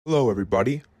Hello,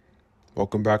 everybody.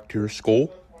 Welcome back to your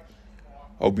school.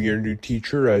 I'll be your new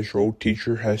teacher as your old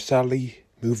teacher has sadly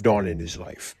moved on in his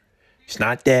life. He's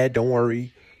not dead, don't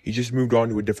worry. He just moved on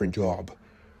to a different job.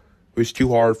 It was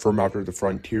too hard for him after the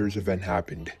Frontiers event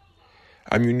happened.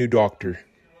 I'm your new doctor,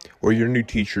 or your new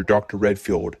teacher, Dr.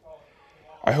 Redfield.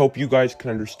 I hope you guys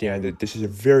can understand that this is a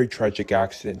very tragic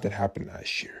accident that happened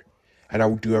last year. And I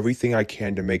will do everything I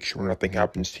can to make sure nothing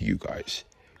happens to you guys.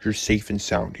 You're safe and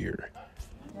sound here.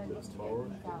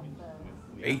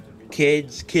 Hey,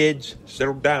 kids,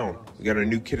 settle down. We got a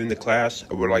new kid in the class.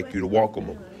 I would like you to welcome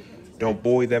him. Don't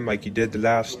bully them like you did the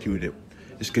last student,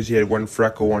 just because he had one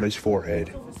freckle on his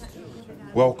forehead.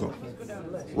 Welcome,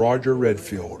 Roger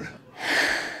Redfield.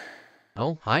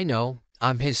 Oh, I know.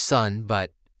 I'm his son, but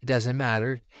it doesn't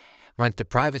matter. Went to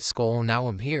private school, now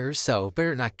I'm here, so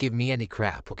better not give me any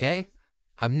crap, okay?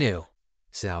 I'm new,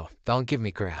 so don't give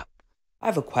me crap. I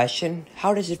have a question.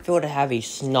 How does it feel to have a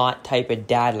snot type of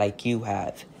dad like you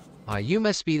have? You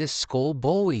must be the school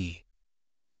bully.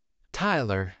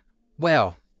 Tyler.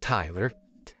 Well, Tyler.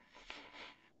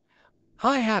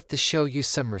 I have to show you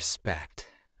some respect.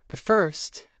 But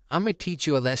first, I'm gonna teach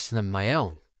you a lesson of my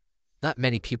own. Not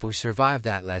many people survive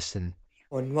that lesson.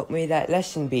 And what may that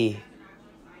lesson be?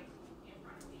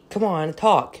 Come on,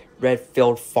 talk,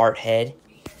 Redfield farthead.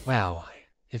 Well,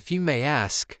 if you may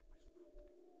ask,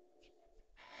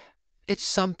 it's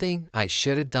something I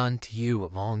should have done to you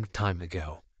a long time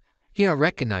ago. You don't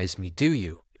recognize me, do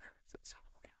you?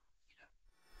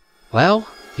 Well,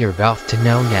 you're about to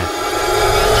know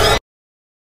now.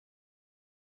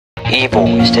 Evil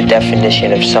is the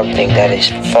definition of something that is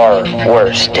far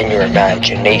worse than your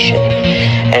imagination,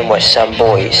 and what some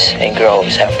boys and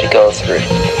girls have to go through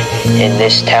in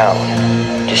this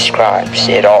town describes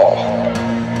it all,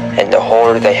 and the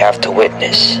horror they have to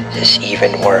witness is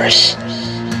even worse,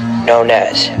 known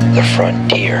as the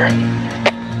Frontier.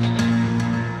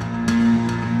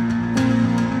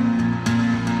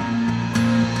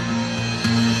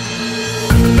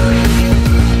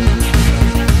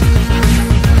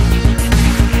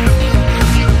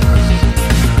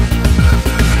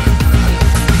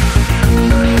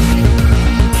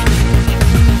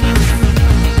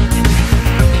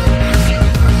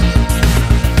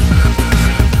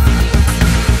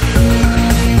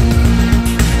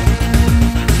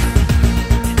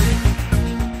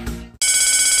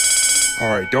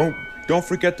 Alright, don't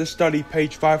forget to study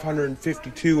page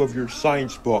 552 of your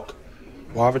science book.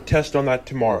 We'll have a test on that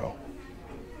tomorrow.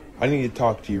 I need to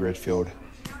talk to you, Redfield.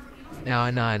 No.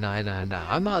 I'm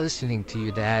not listening to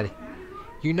you, Dad.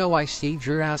 You know I saved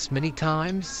your ass many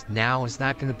times. Now is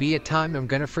not going to be a time I'm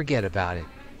going to forget about it.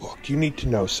 Look, you need to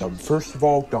know something. First of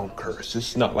all, don't curse.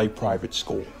 This is not like private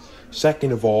school.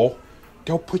 Second of all,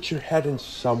 don't put your head in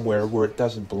somewhere where it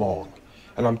doesn't belong.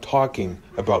 And I'm talking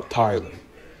about Tyler.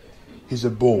 He's a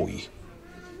bully.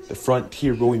 The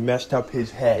Frontier really messed up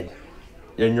his head.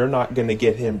 And you're not going to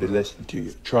get him to listen to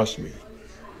you. Trust me.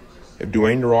 If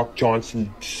Dwayne "The Rock"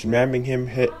 Johnson slamming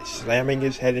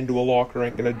his head into a locker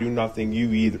ain't going to do nothing,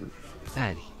 you either.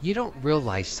 Dad, you don't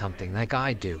realize something like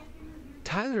I do.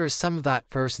 Tyler is some of that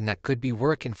person that could be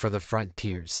working for the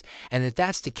Frontiers. And if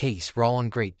that's the case, we're all in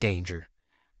great danger.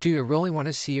 Do you really want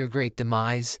to see your great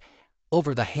demise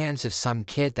over the hands of some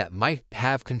kid that might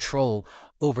have control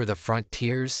over the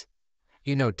Frontiers?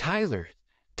 You know, Tyler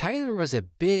was a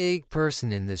big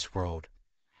person in this world.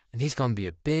 And he's gonna be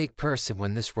a big person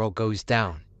when this world goes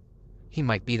down. He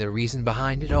might be the reason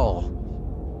behind it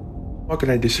all. How can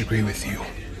I disagree with you?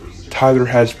 Tyler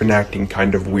has been acting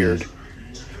kind of weird.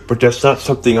 But that's not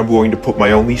something I'm going to put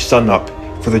my only son up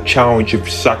for the challenge of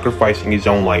sacrificing his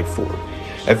own life for.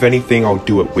 If anything, I'll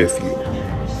do it with you.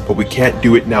 But we can't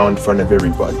do it now in front of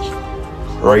everybody.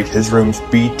 Alright, his room's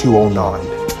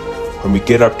B209. When we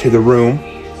get up to the room,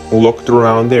 we'll look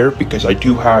around there because I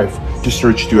do have to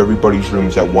search through everybody's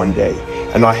rooms at one day.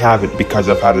 And I haven't because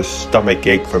I've had a stomach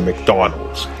ache from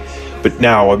McDonald's. But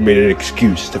now I've made an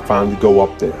excuse to finally go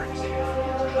up there.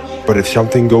 But if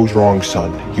something goes wrong,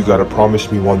 son, you gotta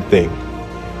promise me one thing.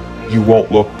 You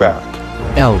won't look back.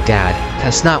 No, Dad,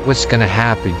 that's not what's gonna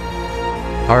happen.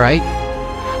 Alright?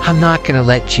 I'm not gonna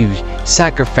let you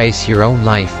sacrifice your own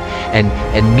life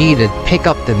and me to pick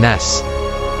up the mess.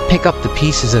 Pick up the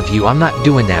pieces of you. I'm not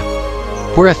doing that.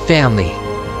 We're a family.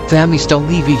 Families don't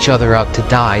leave each other out to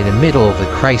die in the middle of a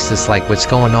crisis like what's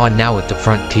going on now with the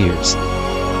Frontiers.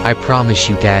 I promise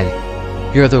you, Dad,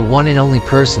 you're the one and only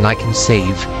person I can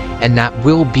save, and that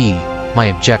will be my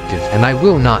objective, and I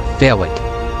will not fail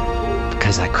it.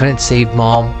 Because I couldn't save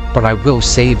Mom, but I will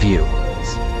save you.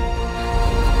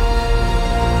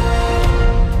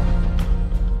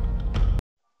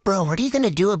 Bro, what are you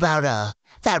gonna do about,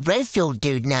 that Redfield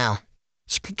dude now?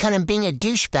 He's kind of being a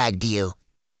douchebag to you.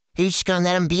 Are you just gonna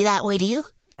let him be that way to you?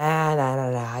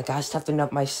 Nah. I got something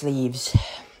up my sleeves.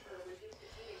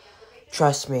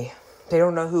 Trust me, they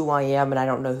don't know who I am and I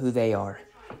don't know who they are.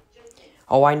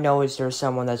 All I know is there's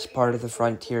someone that's part of the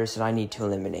Frontiers that I need to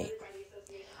eliminate.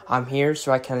 I'm here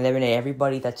so I can eliminate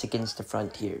everybody that's against the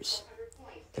Frontiers.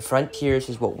 The Frontiers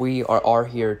is what we are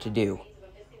here to do.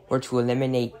 We're to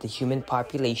eliminate the human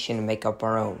population and make up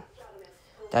our own.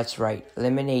 That's right,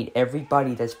 eliminate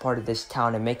everybody that's part of this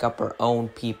town and make up our own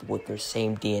people with their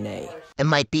same DNA. It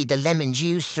might be the lemon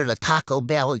juice or the Taco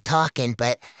Bell talking,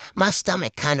 but my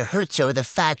stomach kind of hurts over the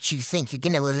fact you think you're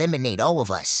going to eliminate all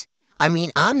of us. I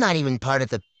mean, I'm not even part of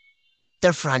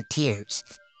the Frontiers.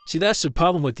 See, that's the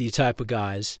problem with these type of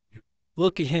guys.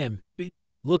 Look at him.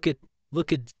 Look at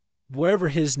wherever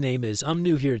his name is. I'm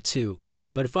new here too.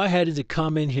 But if I had to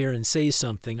come in here and say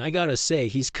something, I gotta say,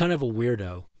 he's kind of a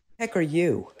weirdo. Heck are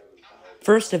you?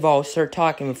 First of all, start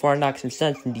talking before I knock some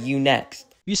sense into you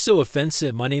next. You're so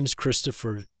offensive. My name's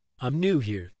Christopher. I'm new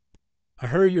here. I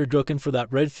heard you're looking for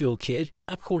that Redfield kid.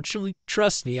 Unfortunately,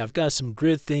 trust me, I've got some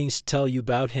good things to tell you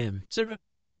about him. So,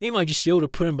 they might just be able to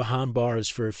put him behind bars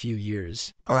for a few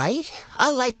years. All right? I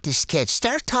like this kid.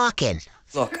 Start talking.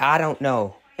 Look, I don't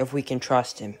know if we can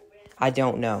trust him. I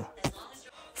don't know.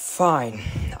 Fine,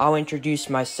 I'll introduce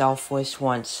myself this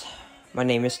once. My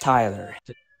name is Tyler.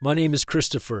 My name is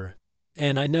Christopher,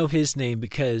 and I know his name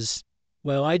because,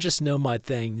 well, I just know my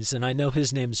things, and I know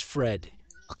his name's Fred.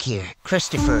 Look here,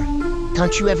 Christopher,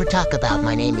 don't you ever talk about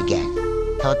my name again.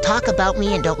 Don't talk about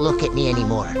me and don't look at me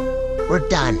anymore. We're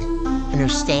done.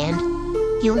 Understand?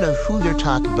 You know who you're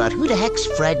talking about. Who the heck's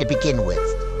Fred to begin with?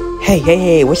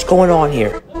 Hey, what's going on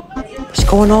here? What's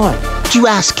going on? You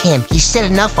ask him. He said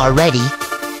enough already.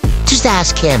 Just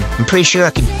ask him. I'm pretty sure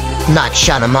I can not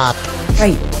shut him up.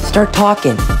 Hey, start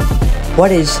talking. What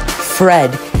does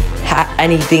Fred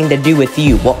anything to do with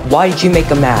you? Why did you make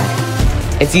him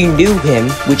mad? If you knew him,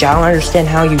 which I don't understand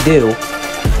how you do,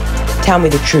 tell me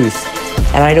the truth.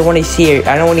 And I don't want to see it.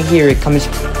 I don't want to hear it comes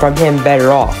from him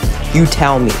better off. You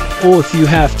tell me. Oh, if you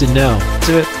have to know.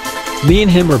 Me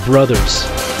and him are brothers.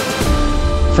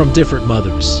 From different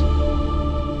mothers.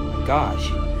 Oh my gosh.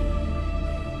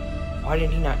 Why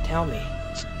didn't he not tell me?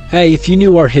 Hey, if you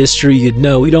knew our history, you'd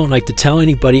know we don't like to tell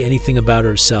anybody anything about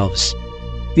ourselves.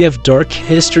 We have dark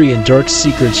history and dark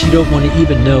secrets you don't want to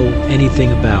even know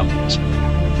anything about.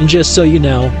 And just so you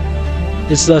know,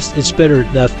 it's better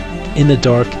left in the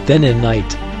dark than in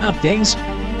night. Ah, thanks.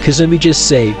 Because let me just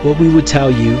say, what we would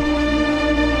tell you,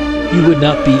 you would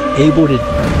not be able to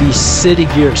be sitting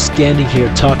here, standing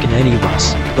here, talking to any of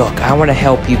us. Look, I want to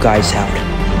help you guys out.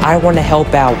 I want to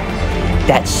help out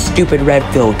that stupid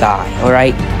Redfield guy,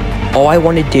 alright? All I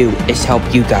want to do is help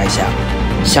you guys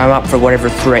out. So I'm up for whatever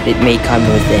threat it may come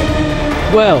within.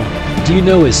 Well, do you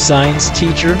know his science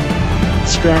teacher?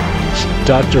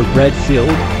 Dr. Redfield?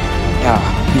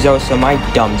 Yeah, he's also my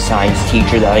dumb science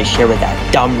teacher that I share with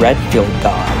that dumb Redfield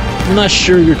guy. I'm not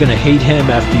sure you're gonna hate him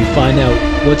after you find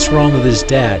out what's wrong with his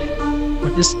dad.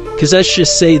 Because let's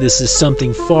just say this is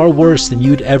something far worse than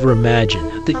you'd ever imagine.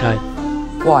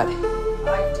 What?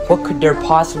 What could there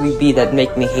possibly be that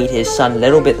make me hate his son a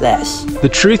little bit less? The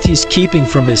truth he's keeping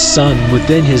from his son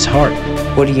within his heart.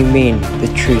 What do you mean,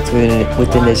 the truth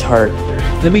within his heart?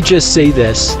 Let me just say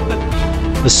this.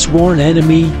 The sworn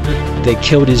enemy that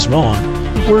killed his mom,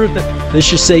 let's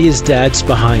just say his dad's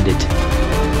behind it.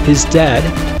 His dad,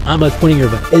 I'm not pointing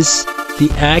her, is the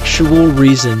actual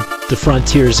reason the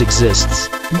Frontiers exists.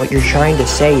 What you're trying to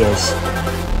say is,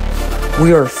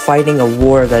 we are fighting a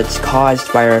war that's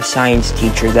caused by our science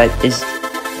teacher that is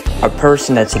a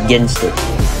person that's against it.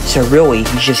 So really,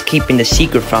 he's just keeping the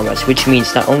secret from us, which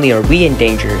means not only are we in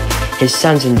danger, his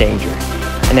son's in danger.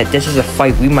 And that this is a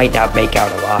fight we might not make out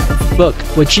alive. Look,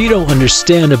 what you don't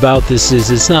understand about this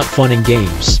is it's not fun and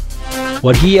games.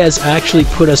 What he has actually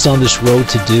put us on this road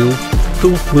to do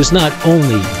was not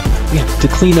only to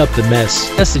clean up the mess,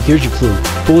 that's the here's your clue,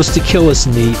 but was to kill us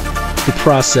in the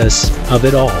process of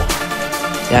it all.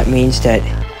 That means that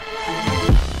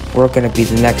we're gonna be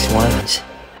the next ones.